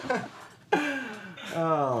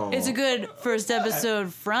 Oh. It's a good first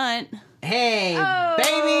episode front. Hey, Oh.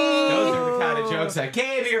 baby. Those are the kind of jokes I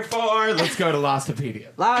came here for. Let's go to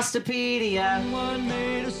Lostopedia. Lostopedia. Someone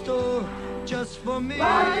made a store just for me.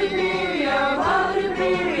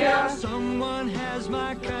 Someone has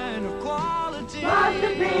my kind of quality. Someone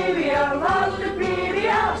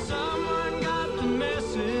got the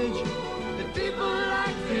message that people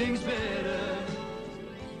like things better.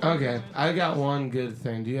 Okay, I got one good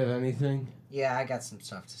thing. Do you have anything? Yeah, I got some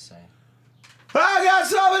stuff to say. I got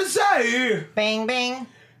something to say! Bing, bing.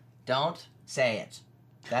 Don't say it.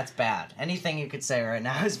 That's bad. Anything you could say right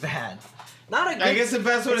now is bad. Not a good... I guess the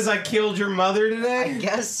best one is I killed your mother I today.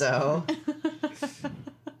 guess so.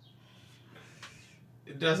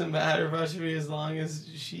 It doesn't matter much to me as long as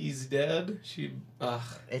she's dead.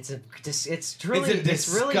 It's really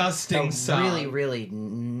disgusting a song. really, really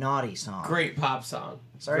naughty song. Great pop song.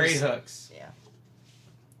 Sorry Great to say- hooks. Yeah.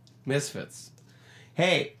 Misfits.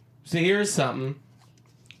 Hey, so here's something.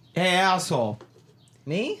 Hey, asshole.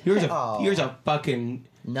 Me? Here's Oh. here's a fucking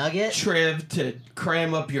Nugget triv to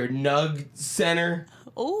cram up your nug center.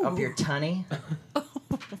 Oh, up your tunny.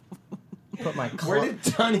 Put my Where did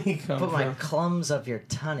Tunny come put my from? clums up your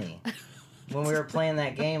tunny. When we were playing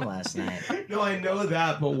that game last night. No, I know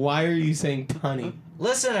that, but why are you saying Tunny?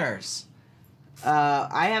 Listeners,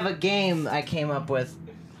 I have a game I came up with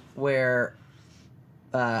where,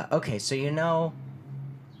 okay, so you know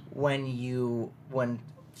when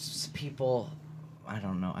people,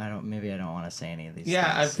 maybe I don't want to say any of these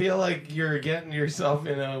Yeah, I things. feel like you're getting yourself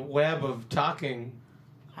in a web of talking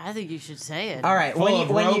I think you should say it. All right, full of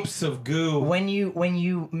ropes of goo. when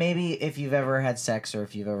you maybe if you've ever had sex or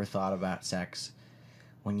if you've ever thought about sex,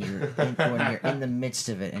 when you're in the midst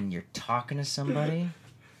of it and you're talking to somebody,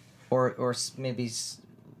 or maybe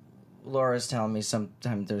Laura's telling me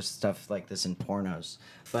sometimes there's stuff like this in pornos,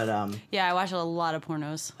 but Yeah, I watch a lot of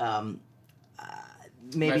pornos.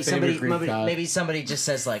 maybe My somebody favorite Greek god. maybe somebody just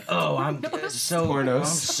says like, "Oh, I'm so Pornos. I'm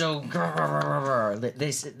so."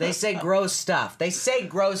 They say gross stuff. They say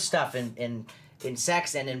gross stuff in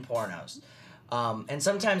sex and in pornos, and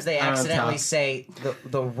sometimes they accidentally say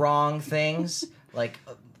the wrong things, like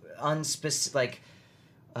unspecific,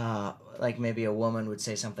 like maybe a woman would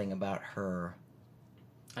say something about her.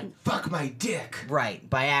 Fuck my dick. Right,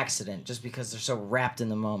 by accident, just because they're so wrapped in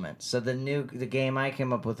the moment. So the game I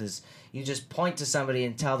came up with is you just point to somebody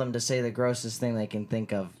and tell them to say the grossest thing they can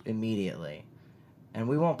think of immediately. And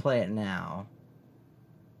we won't play it now.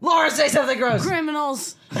 Laura, say something gross!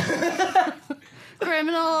 Criminals.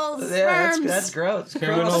 Criminals. Yeah, sperms. that's gross.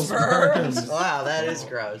 Criminal Sperms. sperms. Wow, that is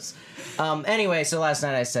gross. Anyway, so last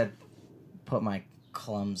night I said, put my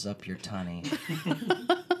clums up your tunny.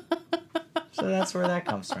 So that's where that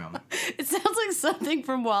comes from. It sounds like something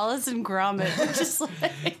from Wallace and Gromit. Just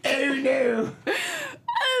like, Oh no.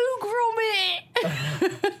 oh,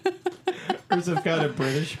 Gromit. Or some kind of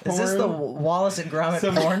British porn. Is this the Wallace and Gromit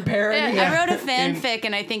Some- porn parody? I wrote a fanfic,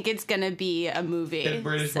 and I think it's gonna be a movie. In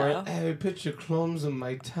British so. porn? Hey, put your clums in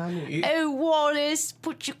my tummy. Oh, Wallace,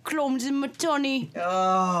 put your clumps in my tonny.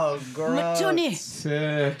 Oh, gross. My tonny.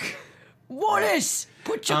 Sick. Wallace,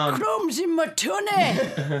 put your crumbs in my tonny.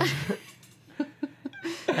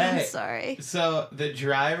 Hey, Sorry. so the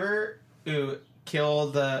driver who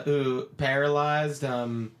paralyzed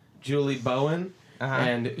Julie Bowen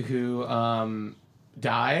and who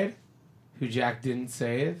died, who Jack didn't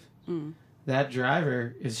save, that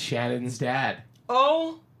driver is Shannon's dad.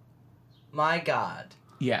 Oh, my God.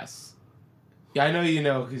 Yes. Yeah, I know you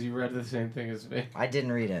know because you read the same thing as me. I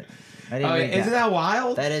didn't read it. I didn't Oh, read isn't that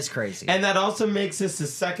wild? That is crazy. And that also makes this the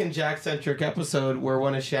second Jack-centric episode where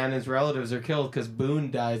one of Shannon's relatives are killed because Boone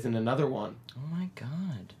dies in another one. Oh my god.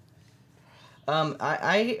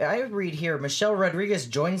 I read here Michelle Rodriguez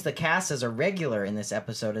joins the cast as a regular in this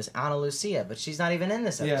episode as Ana Lucia, but she's not even in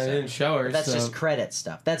this episode. Yeah, they didn't show her. That's so. just credit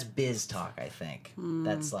stuff. That's biz talk, I think.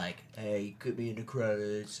 That's like, hey, you could be in the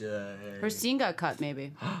credits. Her scene got cut,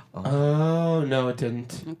 maybe. Oh, no, it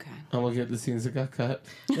didn't. Okay. I'm looking at the scenes that got cut.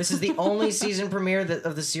 This is the only season premiere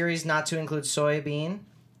of the series not to include Soybean.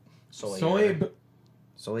 Soyb,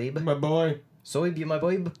 Soyb. my boy. Soyb, my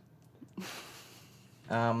boy.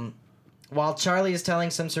 While Charlie is telling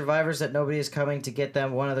some survivors that nobody is coming to get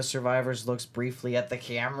them, one of the survivors looks briefly at the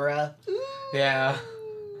camera. Yeah.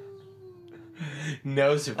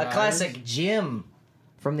 No A survivors. classic Jim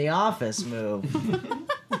from The Office move.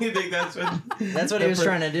 You think that's what... That's what he was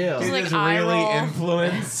trying to do. He like was eye really roll.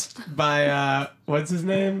 influenced by, what's his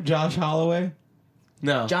name? Josh Holloway?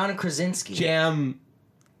 No. John Krasinski. Jam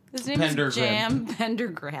His name Pendergraft. is Jam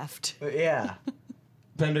Pendergraft. Yeah.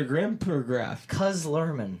 Pendergraft. Cuz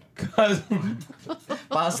Lerman. Cousin.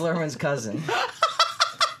 Boss Lerman's cousin.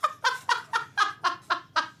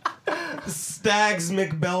 Stags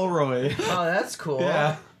McBelroy. Oh, that's cool.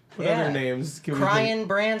 Yeah. What Yeah. other names? Can we think? Brian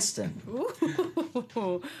Branston.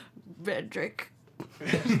 Ooh, Bedrick.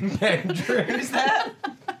 Bedrick. Who's that?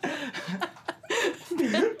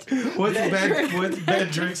 What's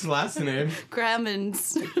Bedrick's last name?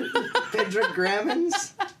 Grammons. Pedrick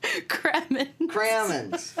Grammons? Grammons.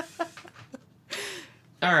 Grammons.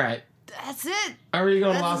 All right. That's it. Are we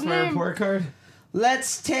going to That's Lost his My name. Report Card?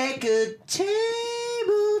 Let's take a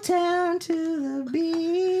table down to the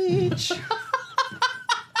beach.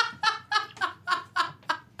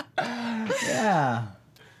 Yeah.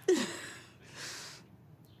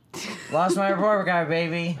 Lost My Report Card,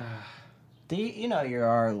 baby. You know you're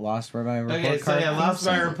our Lost My Report Okay, Card. so yeah, Lost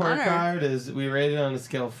My theme song. Report Honor. Card is, we rated on a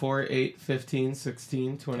scale of 4, 8, 15,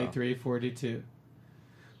 16, 23, 42.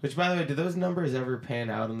 Which, by the way, do those numbers ever pan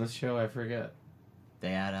out on this show? I forget. They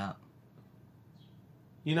add up.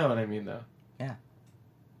 You know what I mean, though. Yeah.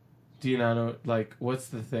 Do you not know, like, what's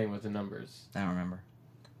the thing with the numbers? I don't remember.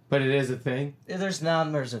 But it is a thing? There's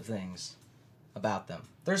numbers of things about them.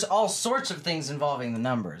 There's all sorts of things involving the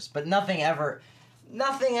numbers, but nothing ever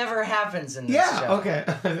happens in this show. Okay.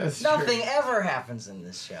 That's Nothing true. ever happens in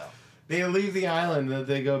this show. They leave the island, then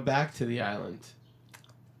they go back to the island.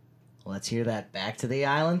 Let's hear that Back to the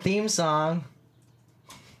Island theme song.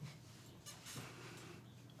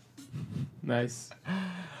 Nice.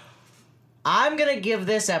 I'm going to give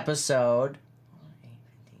this episode 8,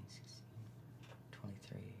 15, 16,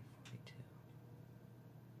 23, 42.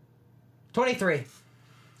 23.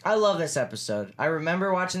 I love this episode. I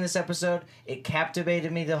remember watching this episode. It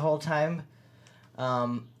captivated me the whole time.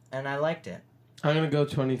 And I liked it. I'm going to go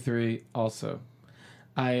 23 also.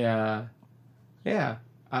 I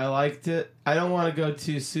liked it. I don't want to go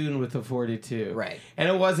too soon with the 42. Right. And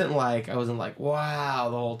I wasn't like, wow,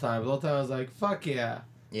 the whole time. The whole time I was like, fuck yeah,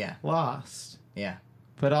 Yeah. Lost. Yeah.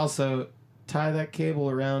 But also, tie that cable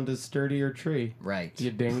around a sturdier tree. Right. You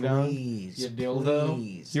ding dong. Please. You dildo.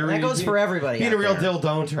 Please. You're That goes being- for everybody. Being out a real there.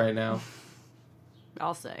 don't right now.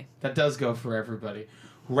 I'll say. That does go for everybody.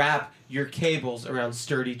 Wrap your cables around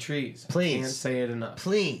sturdy trees. Please. Can't say it enough.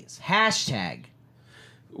 Please. Hashtag.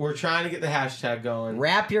 We're trying to get the hashtag going.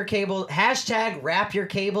 Wrap your cable. Hashtag wrap your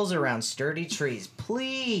cables around sturdy trees.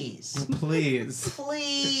 Please. Please.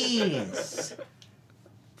 Please.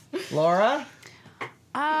 Laura?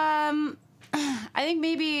 I think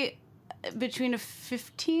maybe between a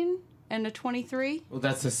 15 and a 23. Well,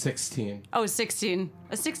 that's a 16. Oh, 16.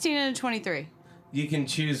 A 16 and a 23. You can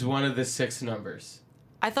choose one of the 6 numbers.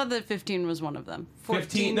 I thought that 15 was one of them.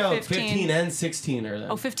 15 and 16 are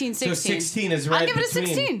them. Oh, 15, 16. So 16 is right I'll give it a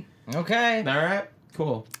between. 16. Okay. All right,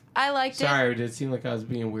 cool. I liked it. Sorry, did it seem like I was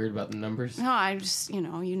being weird about the numbers? No, I just, you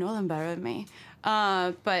know them better than me.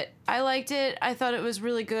 But I liked it. I thought it was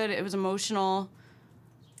really good. It was emotional.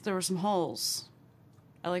 There were some holes.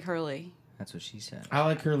 I like Hurley. That's what she said. I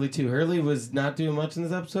like Hurley too. Hurley was not doing much in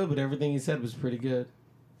this episode, but everything he said was pretty good.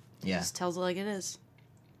 Yeah. Just tells it like it is.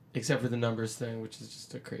 Except for the numbers thing, which is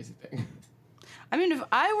just a crazy thing. I mean, if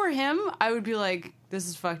I were him, I would be like, this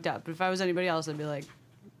is fucked up. But if I was anybody else, I'd be like,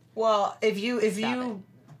 Well, if you it.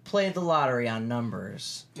 played the lottery on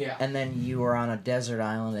numbers, Yeah. and then you were on a desert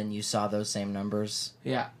island and you saw those same numbers,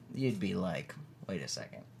 Yeah. you'd be like, wait a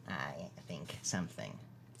second, I think something.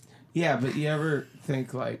 Yeah, but you ever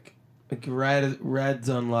think like red's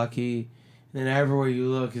unlucky, and then everywhere you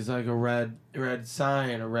look is like a red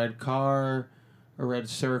sign, a red car, a red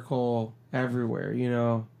circle everywhere. You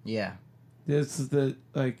know, Yeah. this is the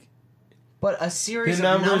But a the series of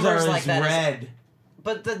numbers numbers are like as that is- red.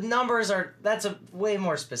 but the numbers are, that's a way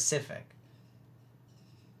more specific.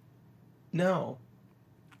 No.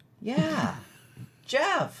 Yeah.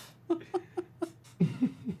 Jeff.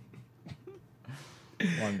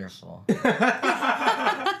 Wonderful.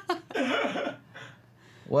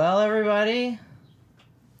 Well, everybody,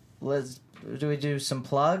 do we do some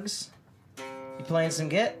plugs? You playing some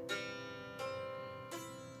Git?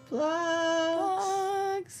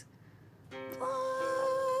 Plugs. Plugs.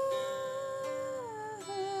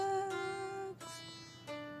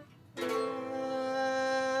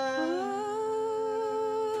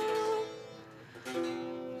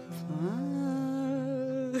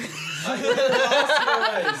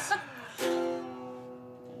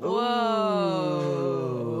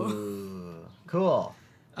 Whoa. Ooh. Cool.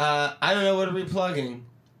 I don't know what are we plugging.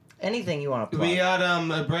 Anything you want to plug? We got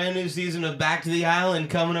a brand new season of Back to the Island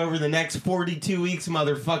coming over the next 42 weeks,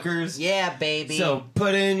 motherfuckers. Yeah, baby. So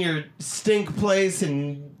put in your stink place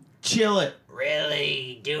and chill it.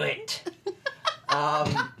 really do it. All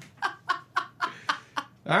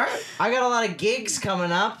right. I got a lot of gigs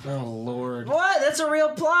coming up. Oh Lord. What? That's a real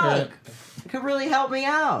plug. It could really help me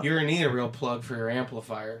out. You're gonna need a real plug for your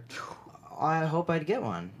amplifier. I hope I'd get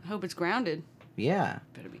one. I hope it's grounded. Yeah.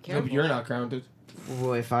 Better be Hope careful. you're not grounded.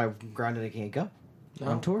 Well, if I'm grounded, I can't go. No.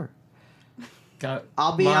 On tour. Got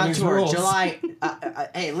I'll be Monty's on tour rules. July.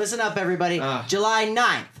 Hey, listen up, everybody. July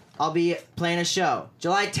 9th, I'll be playing a show.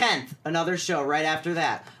 July 10th, another show right after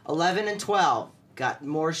that. 11 and 12, got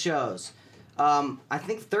more shows. I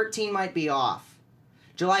think 13 might be off.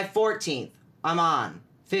 July 14th, I'm on.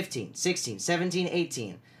 15, 16, 17,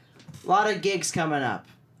 18. A lot of gigs coming up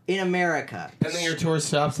in America. And then your tour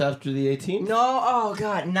stops after the 18th? No, oh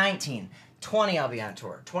god, 19. 20 I'll be on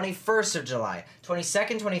tour. 21st of July.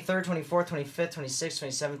 22nd, 23rd, 24th, 25th, 26th,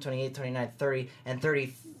 27th, 28th, 29th, 30, and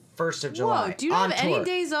 31st of July. Whoa, do you not on have tour. any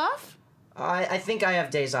days off? I think I have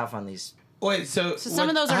days off on these. Wait, so some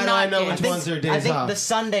of those are how not do I know gigs. which ones are days I think off? the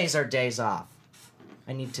Sundays are days off.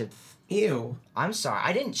 I need to... Ew. I'm sorry,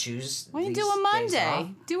 I didn't choose Why don't you these do a days Monday? off.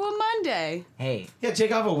 Do a Monday. Hey. Yeah,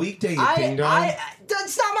 take off a weekday, you ding dong.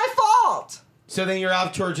 That's not my fault! So then you're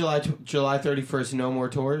off tour July 31st, no more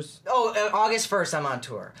tours? Oh, August 1st I'm on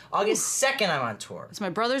tour. August 2nd I'm on tour. It's my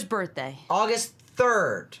brother's birthday. August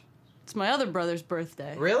 3rd. It's my other brother's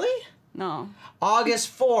birthday. Really? No.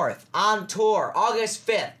 August 4th, on tour. August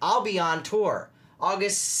 5th, I'll be on tour.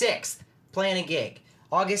 August 6th, playing a gig.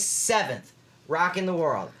 August 7th, rocking the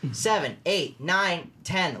world. 7, 8, 9,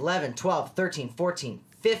 10, 11, 12, 13, 14,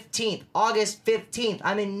 15th. August 15th,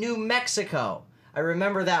 I'm in New Mexico. I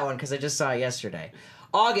remember that one because I just saw it yesterday.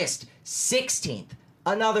 August 16th,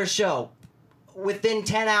 another show within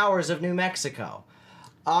 10 hours of New Mexico.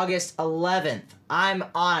 August 11th, I'm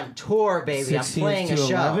on tour, baby. I'm 16th playing a to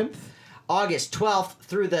show. 11th? August 12th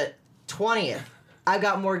through the 20th, I've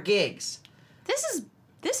got more gigs. This is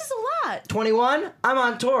a lot. 21, I'm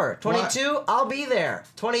on tour. 22, I'll be there.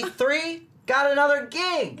 23, got another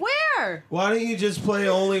gig. Where? Why don't you just play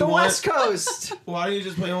only The one? West Coast. Why don't you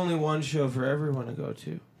just play only one show for everyone to go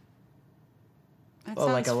to? That Oh,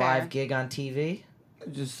 like a sounds live fair. gig on TV?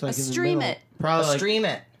 Just like in the Stream middle. it. Probably like, Stream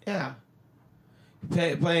it. Yeah.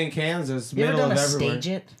 Play in Kansas, You ever middle done of a everywhere.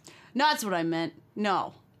 stage it? No, that's what I meant.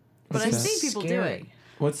 No. But I've It's seen people do scary. it.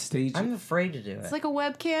 What stage? I'm afraid to do it. It's like a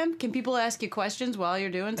webcam. Can people ask you questions while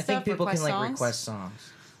you're doing I stuff? think people can request like songs? request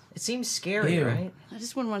songs. It seems scary, Ew. right? I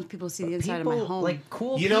just wouldn't want people to see the People, inside of my home. like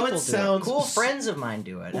cool You know people what do sounds- it. Cool friends of mine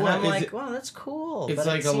do it. And What, I'm is like, it- wow, that's cool. It's but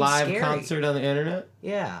like it a seems live scary. concert on the internet?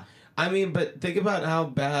 Yeah. I mean, but think about how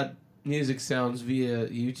bad music sounds via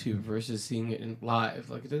YouTube versus seeing it in live.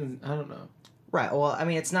 Like, it doesn't, I don't know. Right. Well, I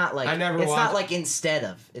mean, it's not like I never it's not watched- like instead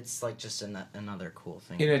of. It's like just another cool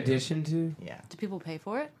thing. In to do. addition to, Yeah. Do people pay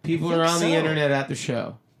for it? people think are on so. the internet at the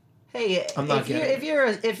show. Hey, I'm not if you're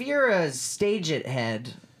kidding. if you're a stage it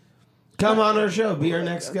head, Come on our show. Be our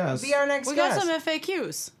next guest. be our next We guest. got some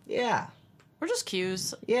FAQs. Yeah. We're just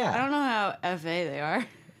Qs. Yeah. I don't know how FA they are.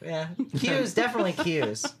 Yeah. Cues, definitely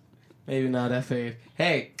cues. Maybe not F8.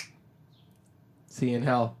 Hey. See you in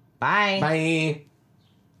hell. Bye. Bye.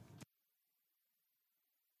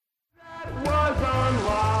 was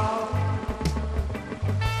unlocked.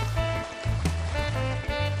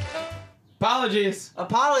 Apologies.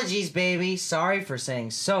 Apologies, baby. Sorry for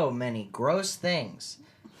saying so many gross things.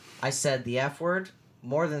 I said the F word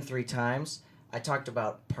more than 3 times. I talked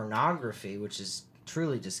about pornography, which is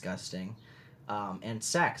truly disgusting, and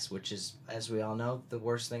sex, which is, as we all know, the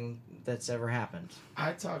worst thing that's ever happened.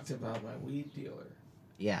 I talked about my weed dealer.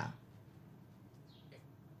 Yeah.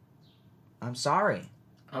 I'm sorry.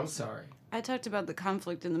 I'm sorry. I talked about the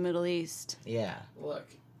conflict in the Middle East. Yeah. Look.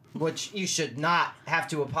 Which you should not have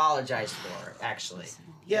to apologize for, actually.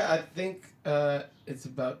 Yeah, I think it's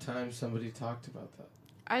about time somebody talked about that.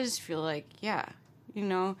 I just feel like, yeah, you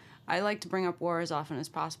know, I like to bring up war as often as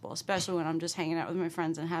possible, especially when I'm just hanging out with my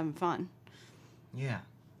friends and having fun. Yeah.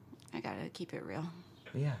 I gotta keep it real.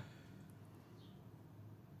 Yeah.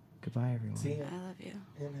 Goodbye, everyone. See ya. I love you.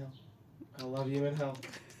 In hell. I love you in hell.